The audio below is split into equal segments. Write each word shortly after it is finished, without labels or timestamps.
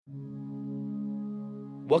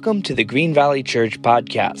Welcome to the Green Valley Church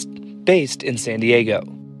podcast, based in San Diego,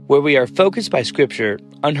 where we are focused by Scripture,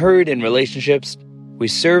 unheard in relationships, we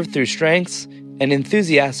serve through strengths, and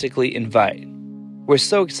enthusiastically invite. We're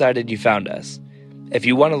so excited you found us. If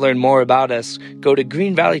you want to learn more about us, go to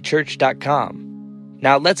greenvalleychurch.com.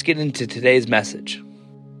 Now let's get into today's message.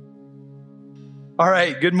 All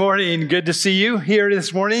right, good morning. Good to see you here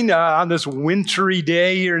this morning on this wintry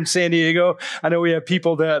day here in San Diego. I know we have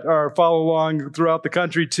people that follow along throughout the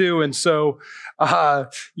country too, and so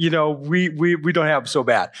we don't have so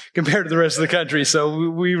bad compared to the rest of the country.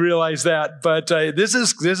 So we realize that, but this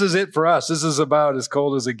is it for us. This is about as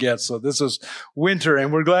cold as it gets. So this is winter,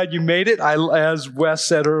 and we're glad you made it. As Wes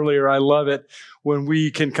said earlier, I love it when we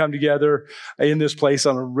can come together in this place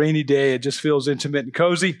on a rainy day. It just feels intimate and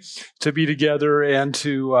cozy to be together and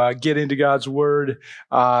to get into God's Word,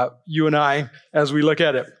 you and I, as we look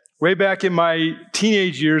at it. Way back in my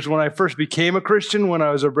teenage years, when I first became a Christian, when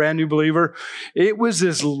I was a brand new believer, it was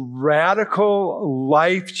this radical,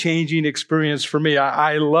 life-changing experience for me.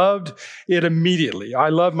 I loved it immediately. I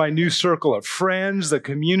loved my new circle of friends, the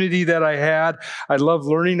community that I had. I loved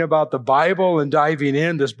learning about the Bible and diving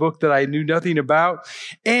in, this book that I knew nothing about.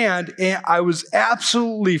 And I was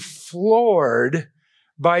absolutely floored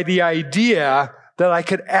by the idea that I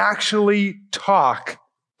could actually talk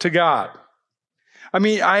to God. I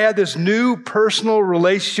mean, I had this new personal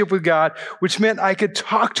relationship with God, which meant I could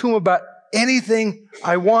talk to Him about anything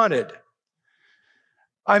I wanted.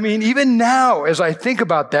 I mean, even now, as I think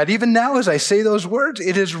about that, even now as I say those words,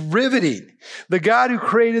 it is riveting. The God who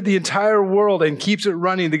created the entire world and keeps it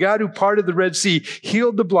running, the God who parted the Red Sea,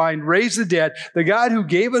 healed the blind, raised the dead, the God who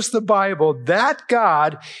gave us the Bible, that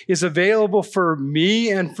God is available for me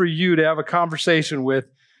and for you to have a conversation with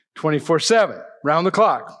 24/7, round the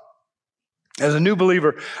clock. As a new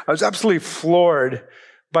believer, I was absolutely floored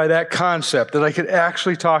by that concept that I could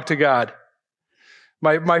actually talk to God.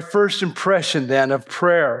 My first impression then of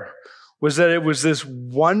prayer was that it was this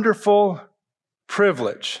wonderful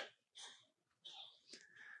privilege.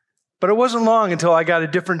 But it wasn't long until I got a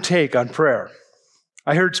different take on prayer.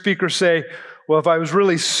 I heard speakers say, well, if I was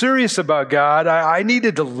really serious about God, I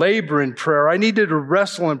needed to labor in prayer. I needed to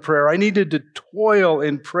wrestle in prayer. I needed to toil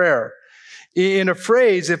in prayer. In a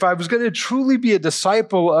phrase, if I was going to truly be a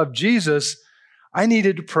disciple of Jesus, I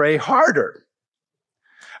needed to pray harder.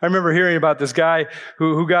 I remember hearing about this guy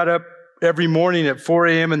who got up every morning at 4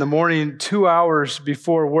 a.m. in the morning, 2 hours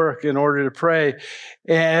before work in order to pray.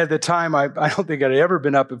 And at the time, I don't think I'd ever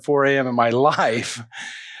been up at 4 a.m. in my life.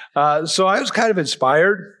 So I was kind of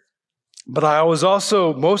inspired, but I was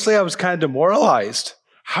kind of demoralized.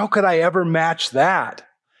 How could I ever match that?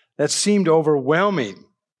 That seemed overwhelming.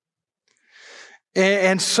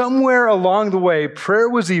 And somewhere along the way, prayer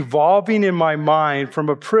was evolving in my mind from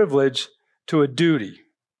a privilege to a duty.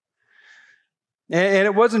 And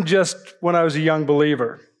it wasn't just when I was a young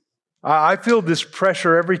believer. I feel this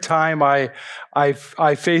pressure every time I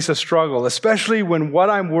face a struggle, especially when what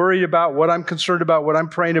I'm worried about, what I'm concerned about, what I'm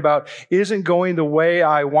praying about isn't going the way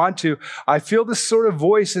I want to. I feel this sort of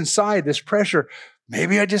voice inside, this pressure.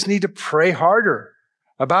 Maybe I just need to pray harder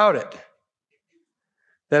about it.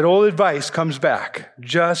 That old advice comes back.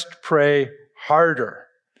 Just pray harder,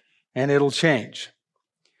 and it'll change.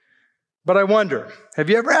 But I wonder, have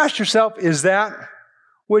you ever asked yourself, is that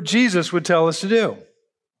what Jesus would tell us to do?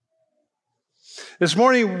 This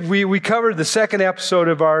morning, we covered the second episode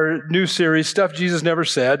of our new series, Stuff Jesus Never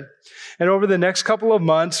Said. And over the next couple of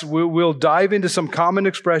months, we'll dive into some common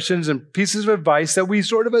expressions and pieces of advice that we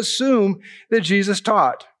sort of assume that Jesus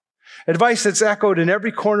taught. Advice that's echoed in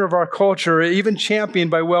every corner of our culture, even championed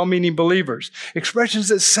by well-meaning believers. Expressions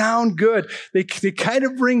that sound good. They kind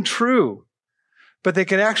of ring true, but they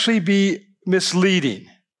can actually be misleading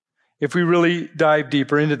if we really dive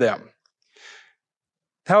deeper into them.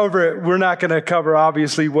 However, we're not going to cover,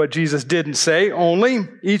 obviously, what Jesus didn't say. Only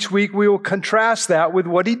each week we will contrast that with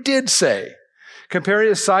what He did say. Comparing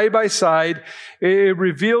it side by side, it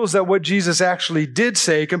reveals that what Jesus actually did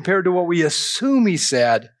say compared to what we assume He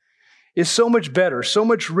said is so much better, so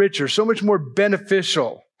much richer, so much more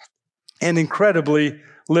beneficial, and incredibly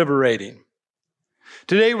liberating.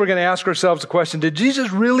 Today, we're going to ask ourselves the question, did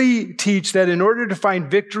Jesus really teach that in order to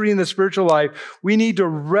find victory in the spiritual life, we need to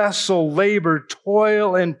wrestle, labor,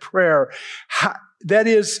 toil, and prayer? That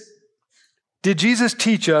is, did Jesus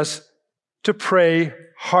teach us to pray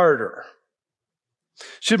harder?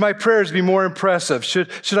 Should my prayers be more impressive?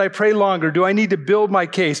 Should I pray longer? Do I need to build my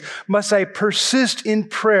case? Must I persist in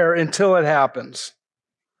prayer until it happens?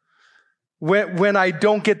 When I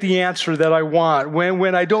don't get the answer that I want,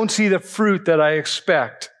 when I don't see the fruit that I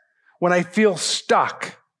expect, when I feel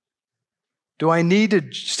stuck, Do I need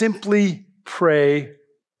to simply pray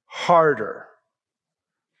harder?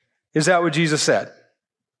 Is that what Jesus said?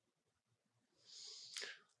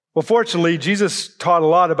 Well, fortunately, Jesus taught a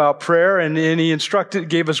lot about prayer, and he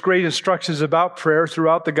gave us great instructions about prayer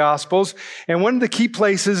throughout the Gospels. And one of the key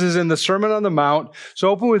places is in the Sermon on the Mount. So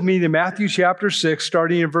open with me to Matthew chapter 6,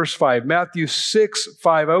 starting in verse 5. Matthew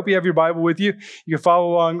 6:5. I hope you have your Bible with you. You can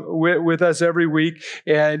follow along with us every week,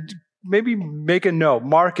 and maybe make a note.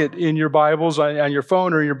 Mark it in your Bibles, on your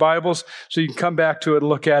phone or in your Bibles, so you can come back to it and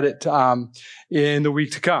look at it in the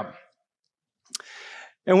week to come.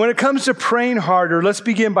 And when it comes to praying harder, let's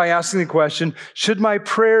begin by asking the question, should my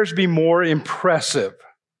prayers be more impressive?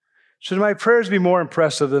 Should my prayers be more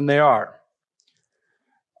impressive than they are?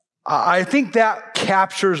 I think that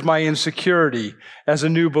captures my insecurity as a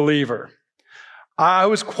new believer. I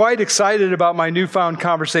was quite excited about my newfound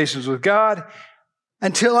conversations with God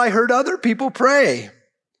until I heard other people pray.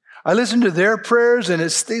 I listened to their prayers, and they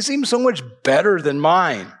seem so much better than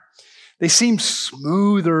mine. They seem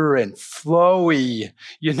smoother and flowy,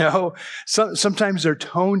 Sometimes their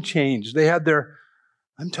tone changed. They had their,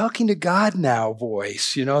 I'm talking to God now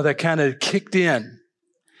voice, that kind of kicked in.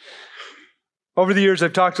 Over the years,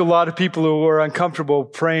 I've talked to a lot of people who are uncomfortable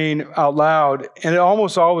praying out loud, and it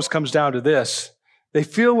almost always comes down to this. They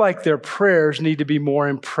feel like their prayers need to be more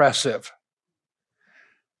impressive.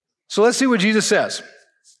 So let's see what Jesus says.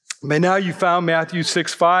 By now you found Matthew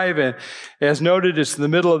 6:5, and as noted, it's in the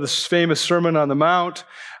middle of this famous Sermon on the Mount.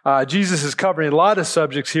 Jesus is covering a lot of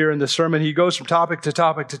subjects here in the sermon. He goes from topic to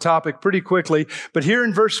topic to topic pretty quickly. But here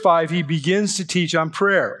in verse 5, he begins to teach on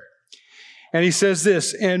prayer. And he says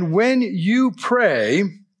this, "And when you pray,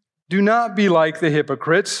 do not be like the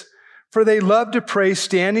hypocrites, for they love to pray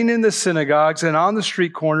standing in the synagogues and on the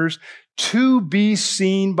street corners to be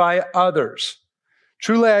seen by others.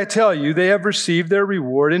 Truly, I tell you, they have received their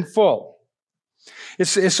reward in full."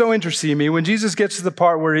 It's so interesting to me. When Jesus gets to the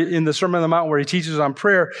part where in the Sermon on the Mount where he teaches on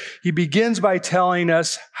prayer, he begins by telling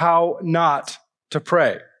us how not to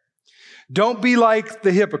pray. Don't be like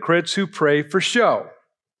the hypocrites who pray for show.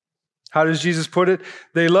 How does Jesus put it?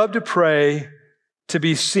 They love to pray to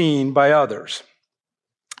be seen by others.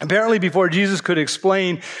 Apparently, before Jesus could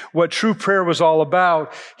explain what true prayer was all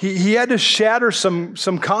about, he had to shatter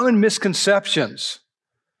some common misconceptions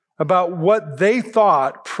about what they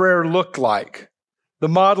thought prayer looked like, the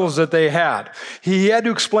models that they had. He had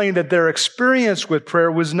to explain that their experience with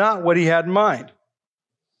prayer was not what he had in mind.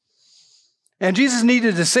 And Jesus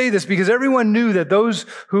needed to say this because everyone knew that those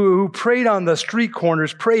who prayed on the street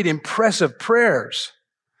corners prayed impressive prayers.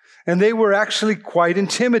 And they were actually quite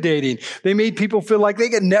intimidating. They made people feel like they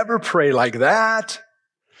could never pray like that.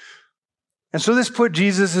 And so this put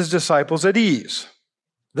Jesus' disciples at ease.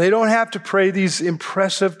 They don't have to pray these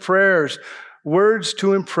impressive prayers, words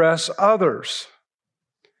to impress others.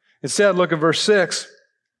 Instead, look at verse 6.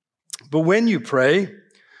 "But when you pray,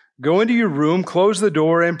 go into your room, close the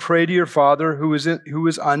door, and pray to your Father who is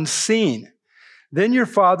unseen. Then your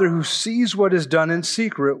Father who sees what is done in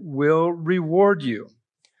secret will reward you."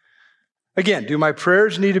 Again, do my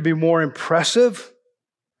prayers need to be more impressive?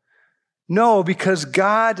 No, because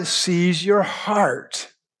God sees your heart.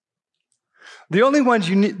 The only one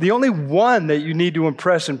that you need to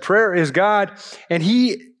impress in prayer is God, and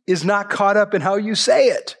he is not caught up in how you say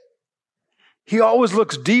it. He always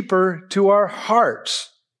looks deeper to our hearts,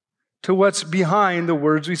 to what's behind the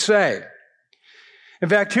words we say. In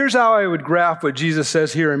fact, here's how I would graph what Jesus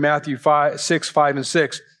says here in Matthew 6, 5, and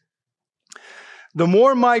 6. The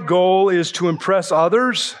more my goal is to impress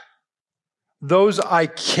others, those I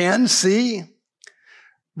can see,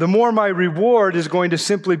 the more my reward is going to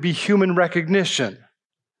simply be human recognition.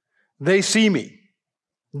 They see me.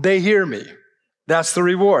 They hear me. That's the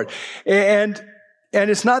reward. And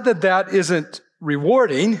it's not that isn't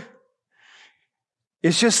rewarding.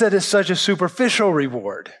 It's just that it's such a superficial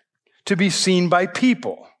reward to be seen by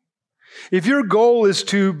people. If your goal is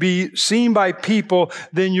to be seen by people,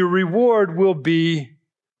 then your reward will be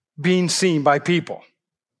being seen by people.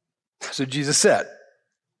 That's what Jesus said.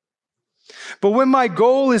 But when my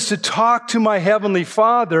goal is to talk to my Heavenly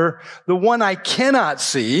Father, the one I cannot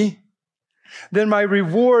see, then my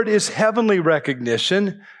reward is heavenly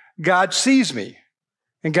recognition. God sees me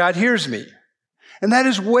and God hears me. And that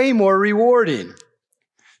is way more rewarding,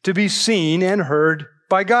 to be seen and heard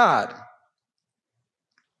by God.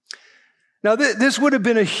 Now, this would have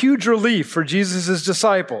been a huge relief for Jesus'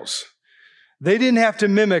 disciples. They didn't have to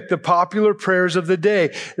mimic the popular prayers of the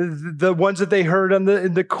day, the ones that they heard in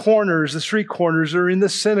the corners, the street corners, or in the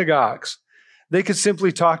synagogues. They could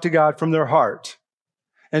simply talk to God from their heart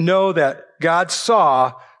and know that God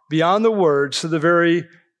saw beyond the words to the very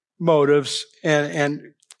motives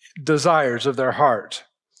and desires of their heart.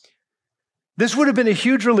 This would have been a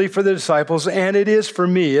huge relief for the disciples, and it is for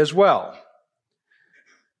me as well.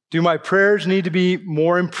 Do my prayers need to be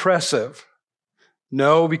more impressive?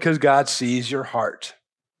 No, because God sees your heart.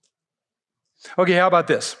 Okay, how about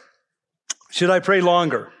this? Should I pray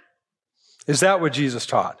longer? Is that what Jesus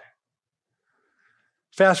taught?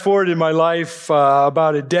 Fast forward in my life,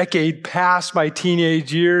 about a decade past my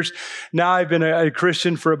teenage years. Now I've been a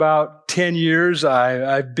Christian for about 10 years.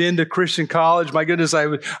 I've been to Christian college. My goodness,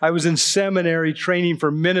 I was in seminary training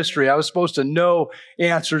for ministry. I was supposed to know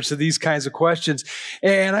answers to these kinds of questions.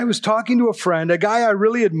 And I was talking to a friend, a guy I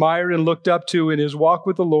really admired and looked up to in his walk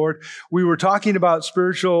with the Lord. We were talking about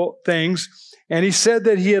spiritual things, and he said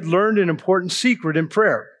that he had learned an important secret in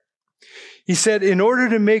prayer. He said in order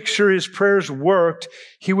to make sure his prayers worked,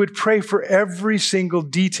 he would pray for every single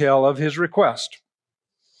detail of his request.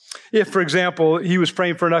 If, for example, he was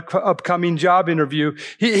praying for an upcoming job interview,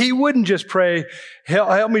 he wouldn't just pray,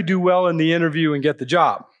 help me do well in the interview and get the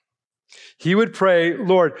job. He would pray,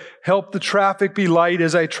 Lord, help the traffic be light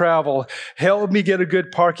as I travel. Help me get a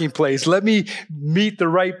good parking place. Let me meet the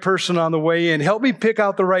right person on the way in. Help me pick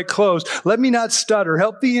out the right clothes. Let me not stutter.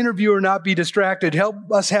 Help the interviewer not be distracted. Help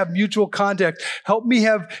us have mutual contact. Help me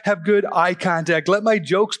have good eye contact. Let my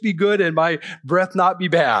jokes be good and my breath not be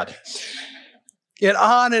bad. And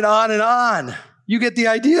on and on and on. You get the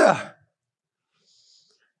idea.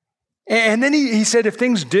 And then he said if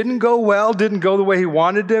things didn't go well, didn't go the way he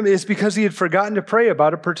wanted them, it's because he had forgotten to pray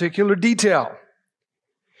about a particular detail.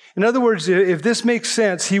 In other words, if this makes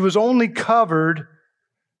sense, he was only covered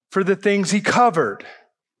for the things he covered.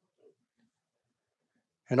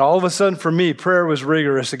 And all of a sudden for me, prayer was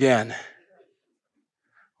rigorous again.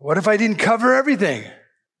 What if I didn't cover everything?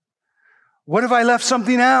 What if I left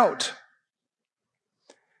something out?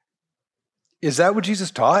 Is that what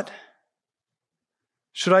Jesus taught?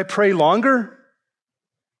 Should I pray longer?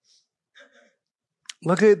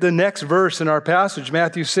 Look at the next verse in our passage,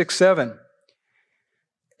 Matthew 6:7.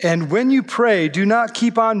 And when you pray, do not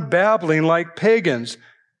keep on babbling like pagans,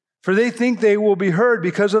 for they think they will be heard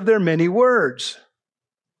because of their many words.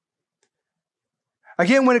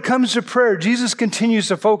 Again, when it comes to prayer, Jesus continues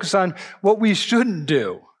to focus on what we shouldn't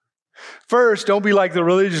do. First, don't be like the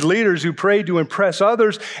religious leaders who prayed to impress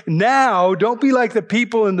others. Now, don't be like the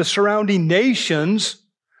people in the surrounding nations.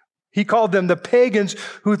 He called them the pagans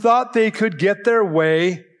who thought they could get their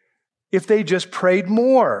way if they just prayed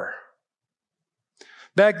more.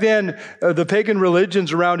 Back then, the pagan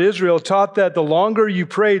religions around Israel taught that the longer you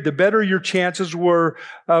prayed, the better your chances were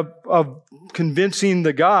of convincing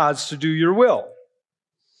the gods to do your will.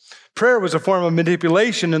 Prayer was a form of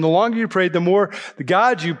manipulation, and the longer you prayed, the more the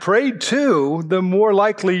gods you prayed to, the more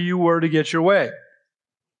likely you were to get your way.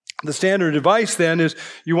 The standard advice then is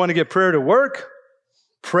you want to get prayer to work?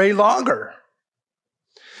 Pray longer.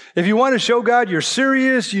 If you want to show God you're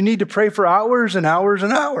serious, you need to pray for hours and hours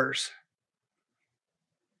and hours.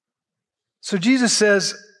 So Jesus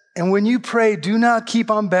says, and when you pray, do not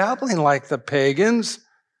keep on babbling like the pagans,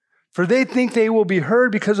 for they think they will be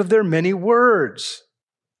heard because of their many words.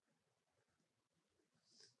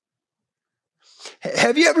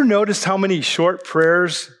 Have you ever noticed how many short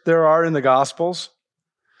prayers there are in the Gospels?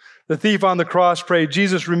 The thief on the cross prayed,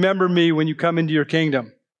 Jesus, remember me when you come into your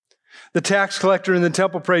kingdom. The tax collector in the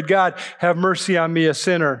temple prayed, God, have mercy on me, a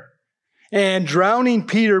sinner. And drowning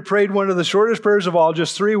Peter prayed one of the shortest prayers of all,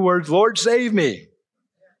 just 3 words, Lord, save me.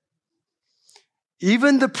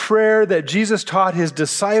 Even the prayer that Jesus taught his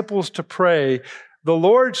disciples to pray, the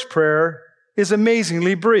Lord's Prayer, is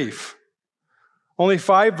amazingly brief. Only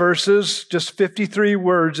 5 verses, just 53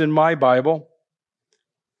 words in my Bible.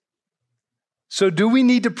 So do we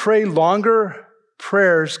need to pray longer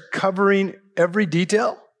prayers covering every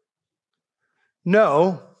detail?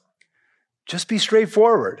 No, just be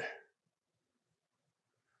straightforward.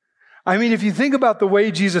 I mean, if you think about the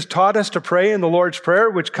way Jesus taught us to pray in the Lord's Prayer,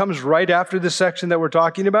 which comes right after this section that we're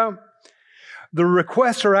talking about, the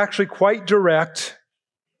requests are actually quite direct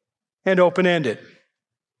and open-ended.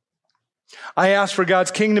 I ask for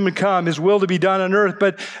God's kingdom to come, His will to be done on earth,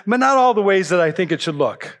 but not all the ways that I think it should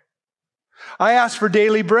look. I ask for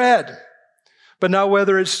daily bread, but not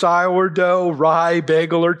whether it's sourdough, rye,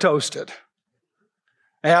 bagel, or toasted.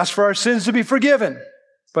 I ask for our sins to be forgiven,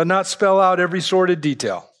 but not spell out every sordid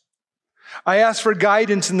detail. I ask for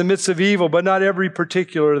guidance in the midst of evil, but not every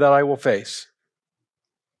particular that I will face.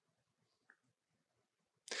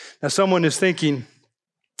 Now, someone is thinking,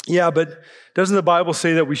 yeah, but doesn't the Bible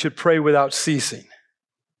say that we should pray without ceasing?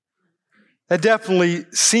 That definitely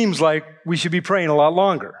seems like we should be praying a lot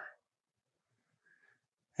longer.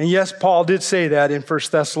 And yes, Paul did say that in 1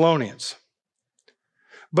 Thessalonians.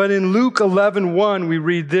 But in Luke 11:1, we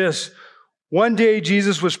read this: one day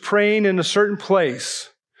Jesus was praying in a certain place.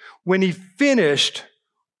 When he finished,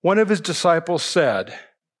 one of his disciples said,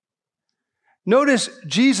 notice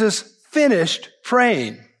Jesus finished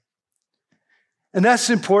praying. And that's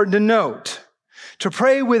important to note. To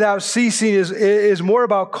pray without ceasing is more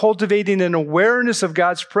about cultivating an awareness of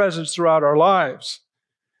God's presence throughout our lives.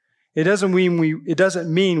 It doesn't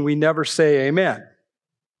mean we never say amen.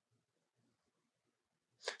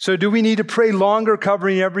 So do we need to pray longer,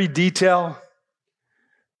 covering every detail?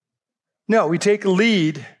 No, we take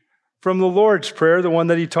lead from the Lord's Prayer, the one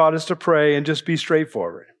that he taught us to pray, and just be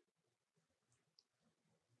straightforward.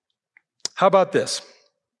 How about this?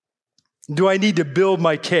 Do I need to build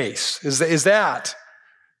my case? Is that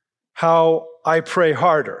how I pray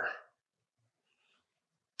harder?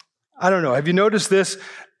 I don't know. Have you noticed this?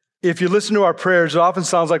 If you listen to our prayers, it often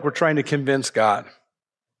sounds like we're trying to convince God.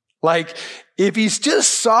 Like, if he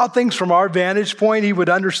just saw things from our vantage point, he would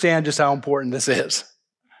understand just how important this is.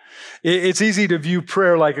 It's easy to view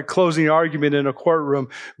prayer like a closing argument in a courtroom,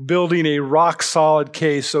 building a rock-solid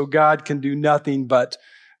case so God can do nothing but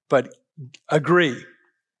agree.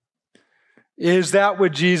 Is that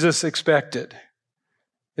what Jesus expected?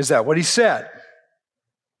 Is that what he said?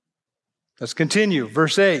 Let's continue.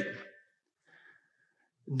 Verse 8.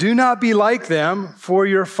 Do not be like them, for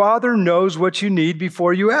your Father knows what you need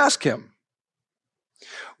before you ask him.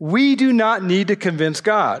 We do not need to convince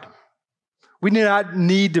God. We do not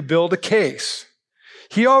need to build a case.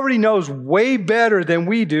 He already knows way better than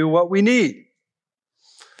we do what we need.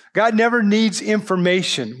 God never needs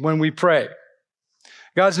information when we pray.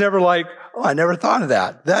 God's never like, oh, I never thought of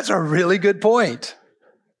that. That's a really good point.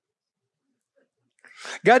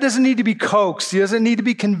 God doesn't need to be coaxed. He doesn't need to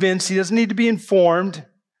be convinced. He doesn't need to be informed.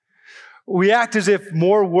 We act as if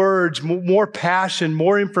more words, more passion,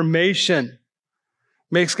 more information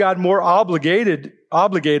makes God more obligated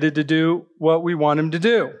to do what we want him to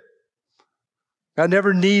do. God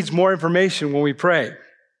never needs more information when we pray.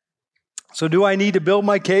 So do I need to build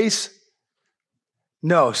my case?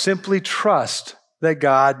 No, simply trust that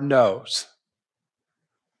God knows.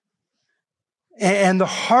 And the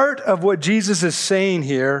heart of what Jesus is saying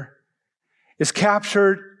here is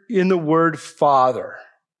captured in the word Father.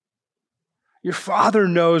 Your Father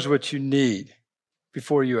knows what you need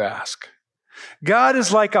before you ask. God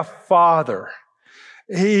is like a father.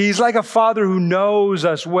 He's like a father who knows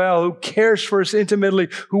us well, who cares for us intimately,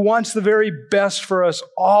 who wants the very best for us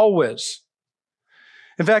always.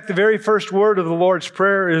 In fact, the very first word of the Lord's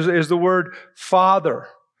Prayer is the word Father.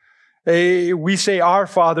 We say our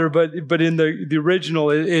Father, but in the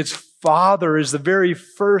original, it's Father is the very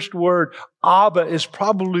first word. Abba is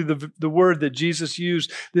probably the word that Jesus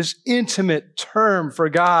used, this intimate term for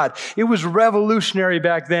God. It was revolutionary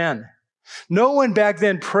back then. No one back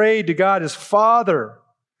then prayed to God as Father.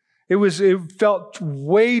 It felt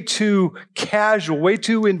way too casual, way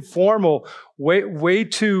too informal, way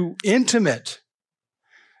too intimate.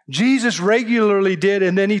 Jesus regularly did,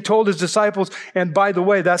 and then he told his disciples, and by the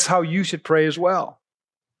way, that's how you should pray as well.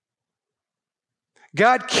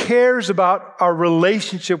 God cares about our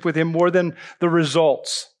relationship with him more than the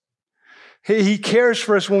results. He cares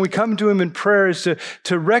for us when we come to him in prayer is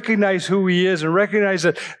to recognize who he is and recognize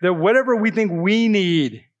that whatever we think we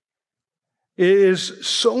need is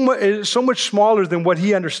so much smaller than what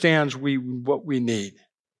he understands what we need,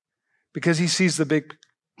 because he sees the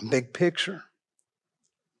big picture.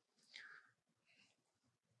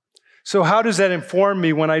 So how does that inform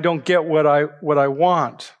me when I don't get what I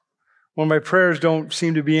want? When my prayers don't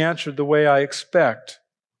seem to be answered the way I expect?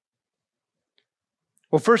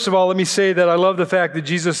 Well, first of all, let me say that I love the fact that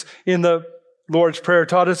Jesus in the Lord's Prayer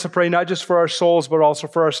taught us to pray not just for our souls, but also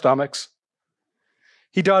for our stomachs.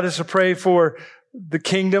 He taught us to pray for the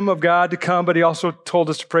kingdom of God to come, but he also told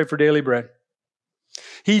us to pray for daily bread.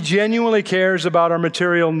 He genuinely cares about our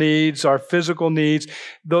material needs, our physical needs,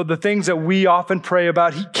 though the things that we often pray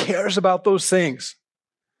about, he cares about those things.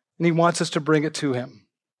 And he wants us to bring it to him.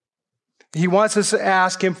 He wants us to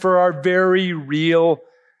ask him for our very real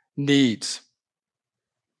needs.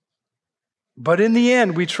 But in the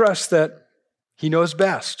end, we trust that he knows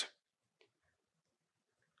best.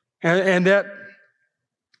 And that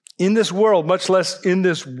in this world, much less in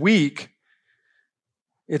this week,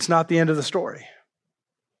 it's not the end of the story.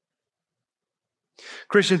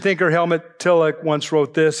 Christian thinker Helmut Tillich once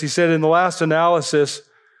wrote this. He said, in the last analysis,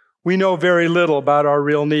 we know very little about our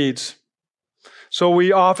real needs. So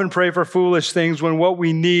we often pray for foolish things when what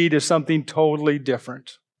we need is something totally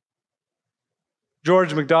different.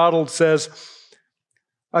 George MacDonald says,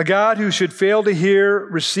 A God who should fail to hear,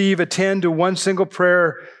 receive, attend to one single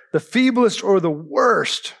prayer, the feeblest or the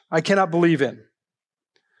worst, I cannot believe in.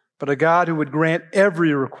 But a God who would grant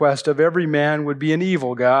every request of every man would be an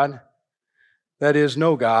evil God. That is,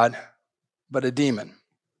 no God, but a demon.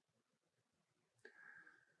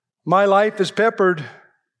 My life is peppered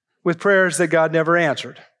with prayers that God never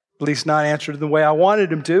answered, at least not answered in the way I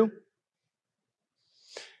wanted him to.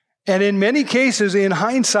 And in many cases, in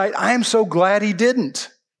hindsight, I am so glad he didn't.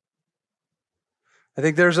 I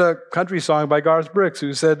think there's a country song by Garth Brooks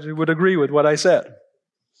who said he would agree with what I said.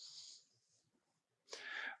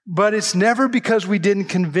 But it's never because we didn't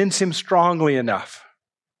convince him strongly enough.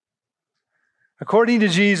 According to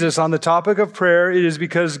Jesus, on the topic of prayer, it is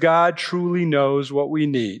because God truly knows what we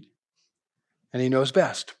need, and he knows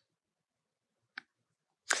best.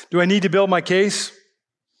 Do I need to build my case?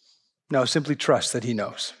 No, simply trust that he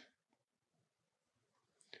knows.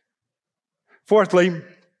 Fourthly,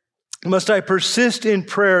 must I persist in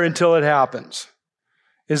prayer until it happens?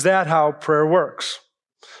 Is that how prayer works?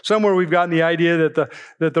 Somewhere we've gotten the idea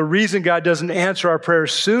that the reason God doesn't answer our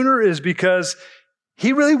prayers sooner is because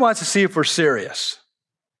he really wants to see if we're serious.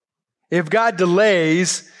 If God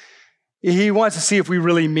delays, he wants to see if we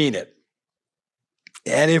really mean it.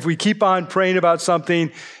 And if we keep on praying about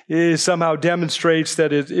something, it somehow demonstrates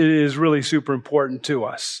that it is really super important to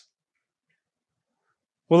us.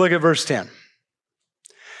 We'll look at verse 10.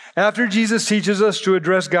 After Jesus teaches us to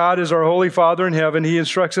address God as our Holy Father in heaven, he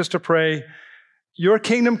instructs us to pray, "Your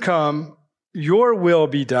kingdom come, your will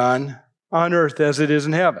be done on earth as it is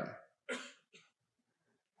in heaven."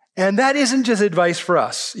 And that isn't just advice for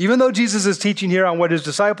us. Even though Jesus is teaching here on what his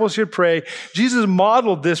disciples should pray, Jesus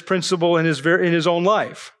modeled this principle in his own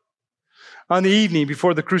life. On the evening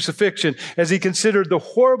before the crucifixion, as he considered the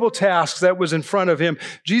horrible task that was in front of him,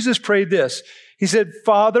 Jesus prayed this. He said,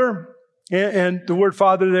 "Father," and the word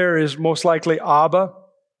Father there is most likely Abba,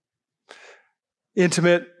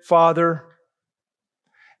 intimate Father.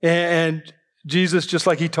 And Jesus, just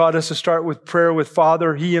like he taught us to start with prayer with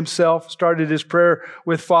Father, he himself started his prayer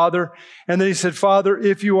with Father. And then he said, "Father,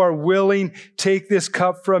 if you are willing, take this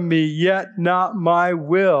cup from me, yet not my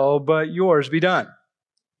will, but yours be done."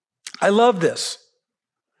 I love this.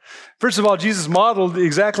 First of all, Jesus modeled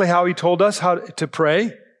exactly how he told us how to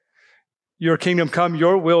pray. "Your kingdom come,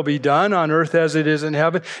 your will be done on earth as it is in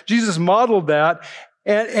heaven." Jesus modeled that.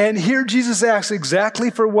 And here Jesus asks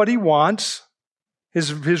exactly for what he wants,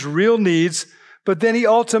 his real needs, but then he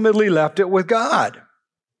ultimately left it with God.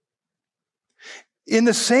 In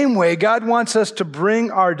the same way, God wants us to bring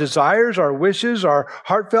our desires, our wishes, our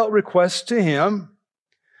heartfelt requests to him,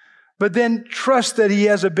 but then trust that he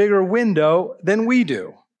has a bigger window than we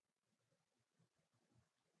do.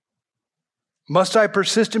 Must I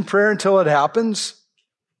persist in prayer until it happens?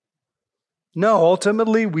 No,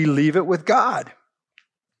 ultimately we leave it with God.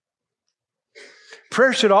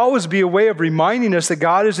 Prayer should always be a way of reminding us that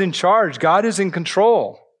God is in charge, God is in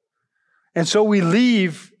control. And so we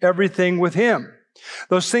leave everything with him.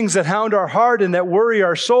 Those things that hound our heart and that worry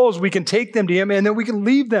our souls, we can take them to him and then we can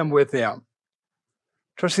leave them with him,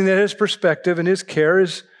 trusting that his perspective and his care,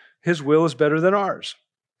 his will is better than ours.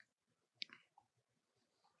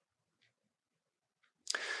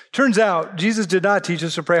 Turns out, Jesus did not teach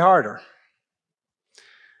us to pray harder,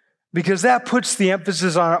 because that puts the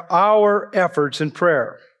emphasis on our efforts in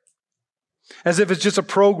prayer, as if it's just a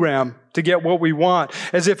program to get what we want,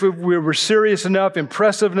 as if we were serious enough,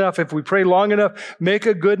 impressive enough, if we pray long enough, make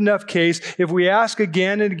a good enough case, if we ask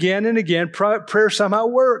again and again and again, prayer somehow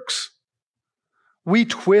works. We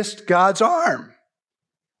twist God's arm.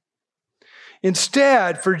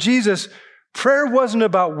 Instead, for Jesus, prayer wasn't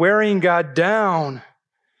about wearing God down.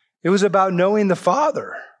 It was about knowing the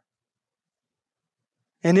Father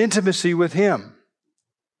and intimacy with him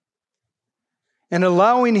and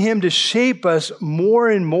allowing him to shape us more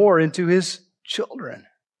and more into his children.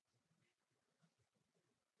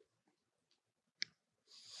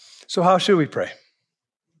 So how should we pray?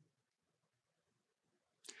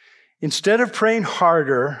 Instead of praying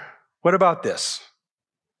harder, what about this?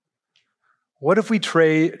 What if we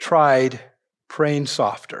tried praying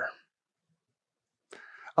softer?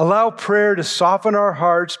 Allow prayer to soften our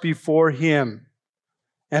hearts before him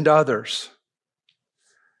and others.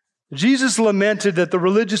 Jesus lamented that the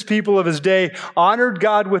religious people of his day honored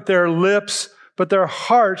God with their lips, but their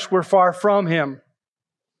hearts were far from him.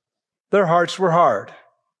 Their hearts were hard.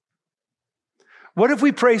 What if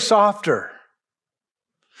we pray softer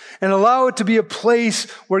and allow it to be a place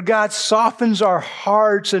where God softens our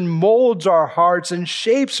hearts and molds our hearts and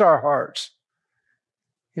shapes our hearts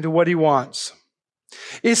into what he wants?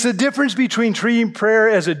 It's the difference between treating prayer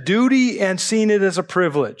as a duty and seeing it as a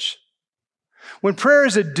privilege. When prayer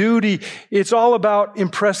is a duty, it's all about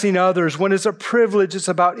impressing others. When it's a privilege, it's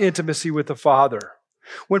about intimacy with the Father.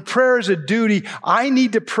 When prayer is a duty, I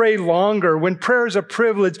need to pray longer. When prayer is a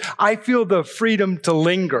privilege, I feel the freedom to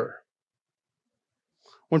linger.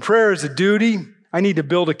 When prayer is a duty, I need to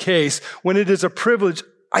build a case. When it is a privilege,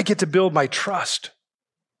 I get to build my trust.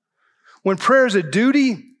 When prayer is a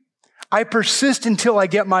duty, I persist until I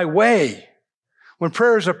get my way. When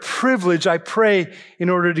prayer is a privilege, I pray in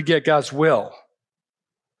order to get God's will.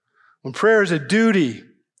 When prayer is a duty,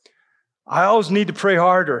 I always need to pray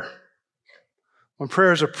harder. When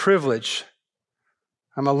prayer is a privilege,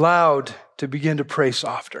 I'm allowed to begin to pray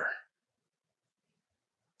softer.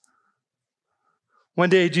 One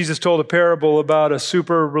day, Jesus told a parable about a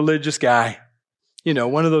super religious guy. You know,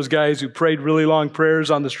 one of those guys who prayed really long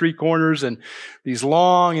prayers on the street corners and these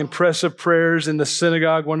long, impressive prayers in the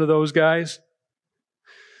synagogue, one of those guys.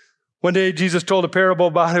 One day, Jesus told a parable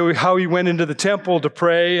about how he went into the temple to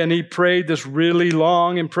pray, and he prayed this really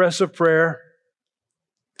long, impressive prayer.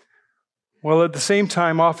 Well, at the same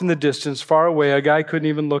time, off in the distance, far away, a guy couldn't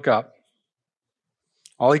even look up.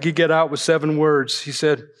 All he could get out was 7 words. He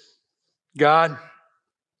said, "God,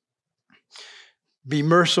 be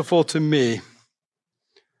merciful to me,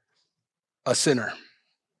 a sinner."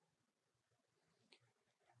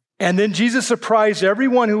 And then Jesus surprised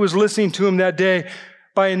everyone who was listening to him that day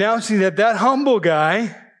by announcing that that humble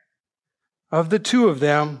guy, of the 2 of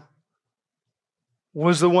them,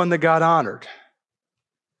 was the one that God honored.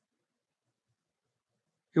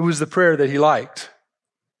 It was the prayer that he liked.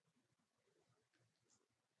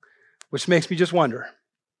 Which makes me just wonder,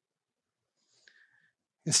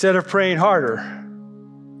 instead of praying harder,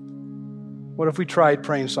 what if we tried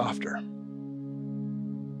praying softer?